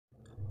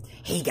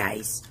Hey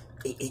guys,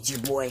 it's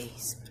your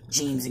boys,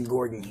 James and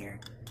Gordon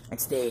here. And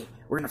today,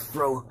 we're gonna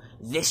throw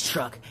this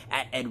truck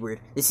at Edward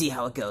to see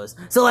how it goes.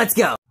 So let's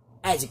go!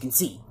 As you can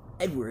see,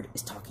 Edward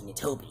is talking to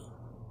Toby.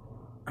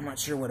 I'm not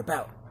sure what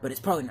about, but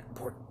it's probably not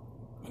important.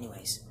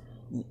 Anyways,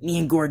 me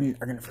and Gordon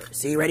are gonna throw it.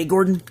 So you ready,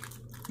 Gordon?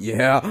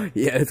 Yeah,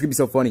 it's gonna be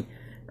so funny.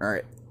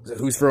 Alright, so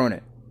who's throwing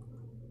it?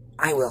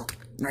 I will.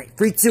 Alright,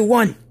 3, 2,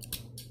 1.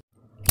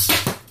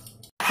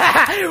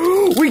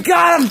 We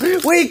got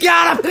him! We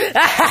got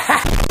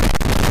him!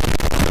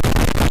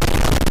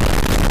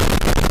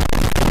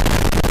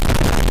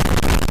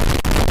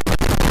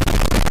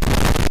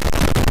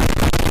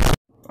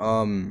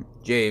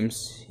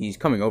 James, he's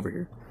coming over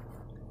here.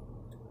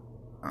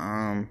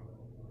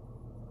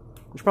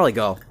 We should probably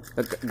go.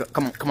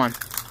 Come on.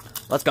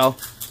 Let's go.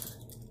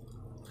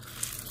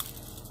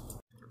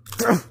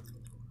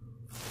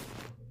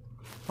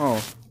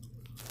 Oh.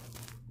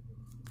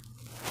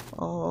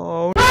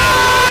 Oh.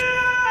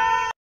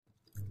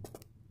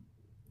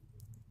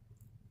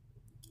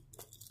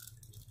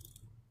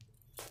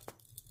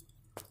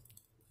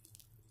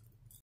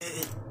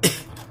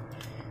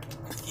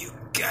 If you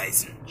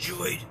guys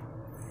enjoyed,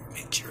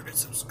 make sure to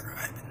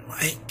subscribe and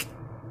like.